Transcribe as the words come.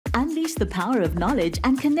Unleash the power of knowledge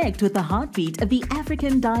and connect with the heartbeat of the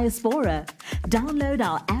African diaspora. Download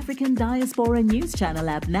our African Diaspora News Channel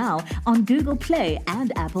app now on Google Play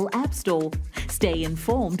and Apple App Store. Stay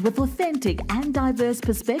informed with authentic and diverse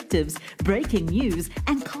perspectives, breaking news,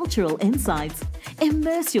 and cultural insights.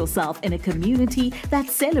 Immerse yourself in a community that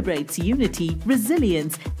celebrates unity,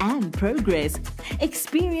 resilience, and progress.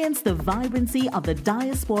 Experience the vibrancy of the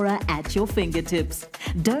diaspora at your fingertips.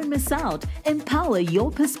 Don't miss out. Empower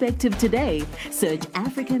your perspective today. Search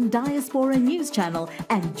African Diaspora News Channel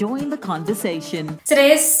and join the conversation.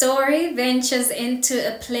 Today's story ventures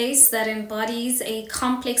into a place that embodies a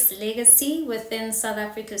complex legacy within South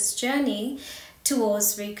Africa's journey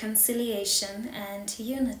towards reconciliation and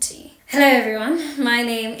unity. Hello everyone, my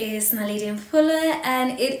name is Naledi Mfoloe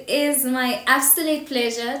and it is my absolute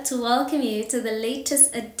pleasure to welcome you to the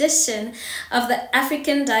latest edition of the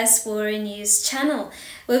African Diaspora News Channel,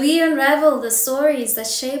 where we unravel the stories that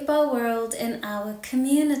shape our world and our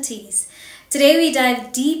communities. Today we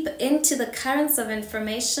dive deep into the currents of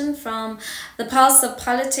information from the pulse of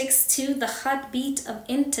politics to the heartbeat of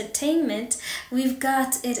entertainment. We've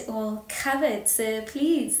got it all covered, so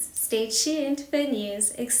please stay tuned for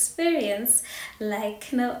news experience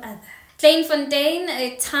like no other. Kleinfontein,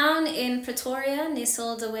 a town in Pretoria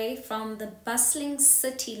nestled away from the bustling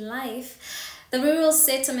city life, the rural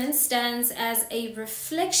settlement stands as a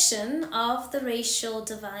reflection of the racial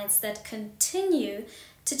divides that continue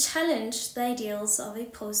to challenge the ideals of a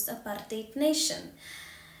post-apartheid nation.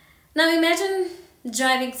 Now imagine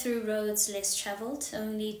driving through roads less traveled,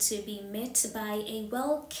 only to be met by a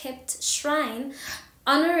well-kept shrine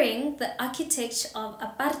honoring the architecture of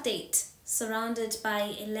apartheid, surrounded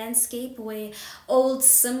by a landscape where old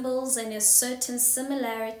symbols and a certain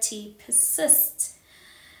similarity persist.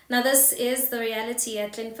 Now this is the reality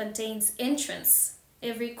at Kleinfontein's entrance.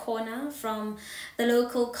 Every corner, from the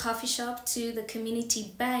local coffee shop to the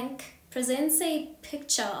community bank, presents a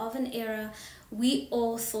picture of an era we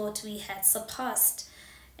all thought we had surpassed,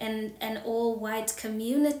 and an all-white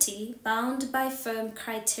community bound by firm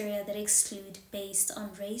criteria that exclude based on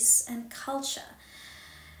race and culture.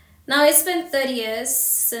 Now, it's been 30 years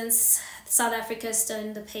since South Africa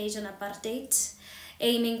turned the page on apartheid,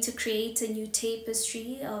 aiming to create a new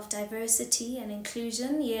tapestry of diversity and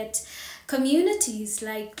inclusion, yet communities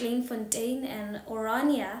like Kleinfontein and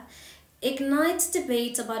Orania ignite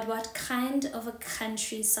debate about what kind of a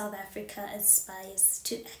country South Africa aspires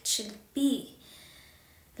to actually be.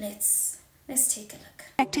 Let's take a look.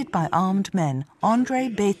 Elected by armed men, Andre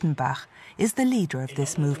Beitenbach is the leader of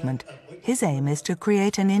this movement. His aim is to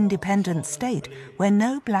create an independent state where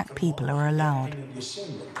no black people are allowed.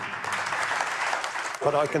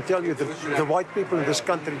 But I can tell you that the white people in this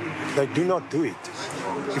country, they do not do it.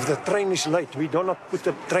 If the train is late, we do not put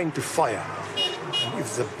the train to fire.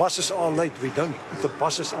 If the buses are late, we don't put the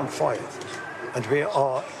buses on fire. And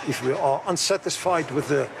if we are unsatisfied with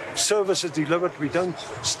the services delivered, we don't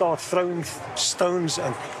start throwing stones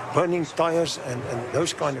and burning tires and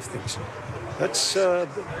those kind of things.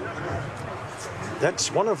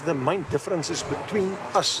 That's one of the main differences between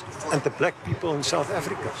us and the black people in South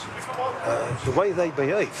Africa, the way they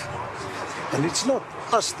behave. And it's not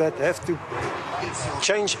us that have to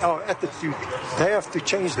change our attitude, they have to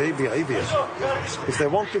change their behavior. If they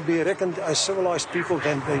want to be reckoned as civilized people,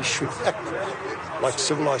 then they should act like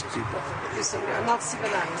civilized people. Not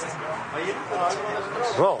civilized.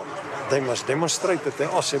 Well, they must demonstrate that they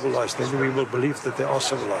are civilized, then we will believe that they are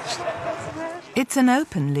civilized. It's an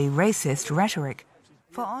openly racist rhetoric.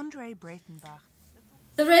 For Andre Beitenbach,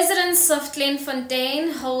 the residents of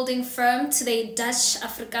Kleinfontein, holding firm to their Dutch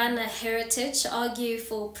Afrikaner heritage, argue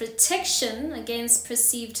for protection against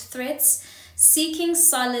perceived threats, seeking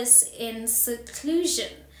solace in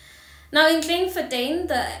seclusion. Now in Kleinfontein,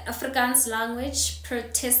 the Afrikaans language,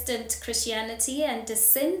 Protestant Christianity, and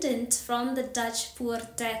descendant from the Dutch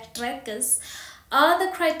Voortrekkers are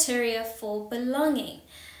the criteria for belonging.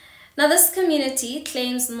 Now this community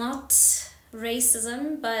claims not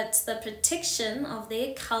racism, but the protection of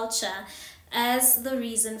their culture as the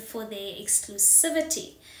reason for their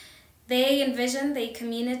exclusivity. They envision their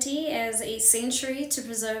community as a sanctuary to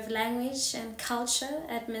preserve language and culture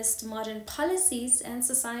amidst modern policies and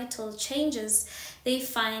societal changes they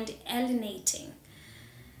find alienating.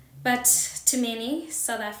 But to many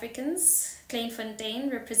South Africans,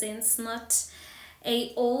 Kleinfontein represents not an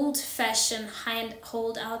old-fashioned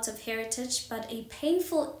holdout of heritage, but a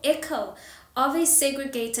painful echo of a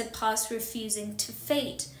segregated past refusing to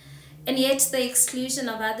fade. And yet the exclusion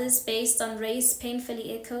of others based on race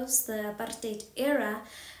painfully echoes the apartheid era,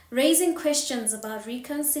 raising questions about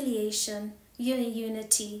reconciliation,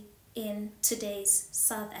 unity, in today's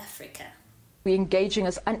South Africa. We're engaging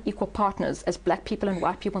as unequal partners as black people and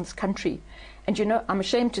white people in this country. And you know, I'm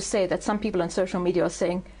ashamed to say that some people on social media are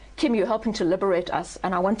saying, Kim, you're helping to liberate us.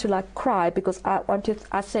 And I want to like cry because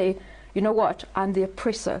I say, you know what, I'm the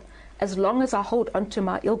oppressor. As long as I hold onto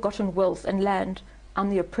my ill-gotten wealth and land, I'm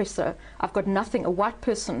the oppressor. I've got nothing, a white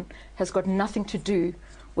person has got nothing to do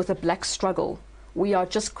with a black struggle. We are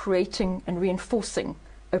just creating and reinforcing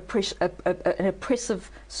an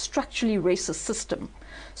oppressive, structurally racist system.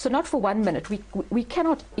 So not for 1 minute, we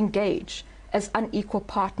cannot engage as unequal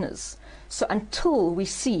partners. So until we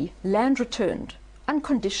see land returned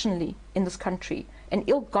unconditionally in this country and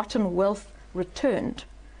ill-gotten wealth returned,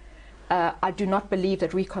 I do not believe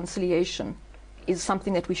that reconciliation is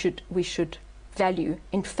something that we should value.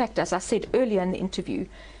 In fact, as I said earlier in the interview,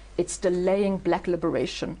 it's delaying black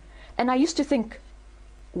liberation. And I used to think,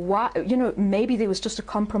 why, you know, maybe there was just a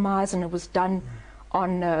compromise and it was done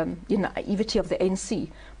on, you know, naivety of the ANC.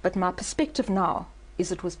 But my perspective now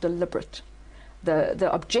is it was deliberate. The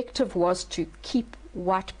objective was to keep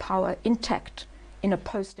white power intact in a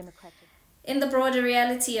post-democratic. In the broader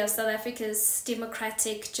reality of South Africa's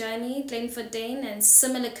democratic journey, Kleinfontein and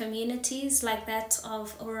similar communities like that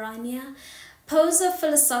of Orania pose a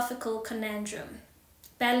philosophical conundrum,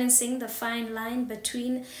 balancing the fine line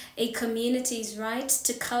between a community's right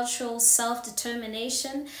to cultural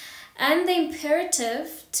self-determination and the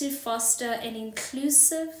imperative to foster an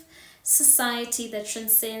inclusive society that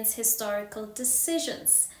transcends historical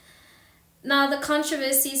decisions. Now, the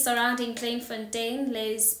controversy surrounding Kleinfontein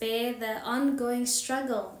lays bare the ongoing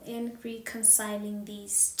struggle in reconciling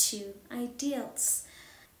these two ideals.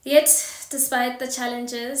 Yet, despite the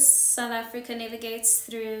challenges, South Africa navigates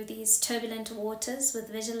through these turbulent waters with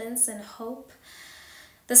vigilance and hope.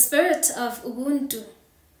 The spirit of Ubuntu,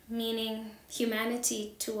 meaning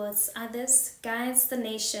humanity towards others, guides the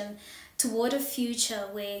nation toward a future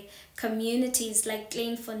where communities like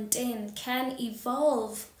Kleinfontein can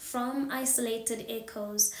evolve from isolated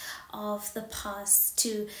echoes of the past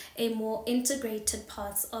to a more integrated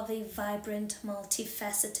part of a vibrant,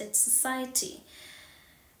 multifaceted society.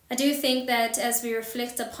 I do think that as we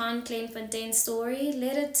reflect upon Kleinfontein's story,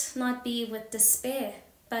 let it not be with despair,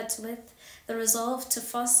 but with the resolve to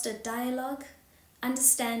foster dialogue,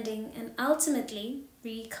 understanding, and ultimately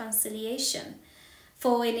reconciliation.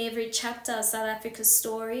 For in every chapter of South Africa's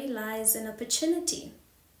story lies an opportunity,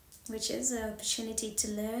 which is an opportunity to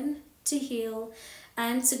learn, to heal,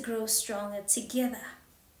 and to grow stronger together.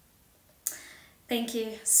 Thank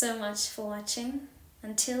you so much for watching.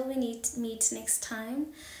 Until we meet next time,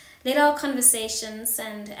 let our conversations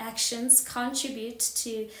and actions contribute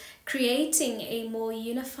to creating a more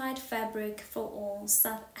unified fabric for all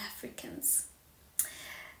South Africans.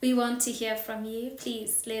 We want to hear from you.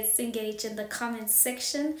 Please, let's engage in the comments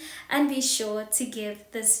section and be sure to give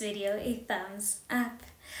this video a thumbs up.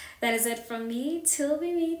 That is it from me. Till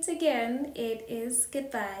we meet again, it is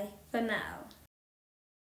goodbye for now.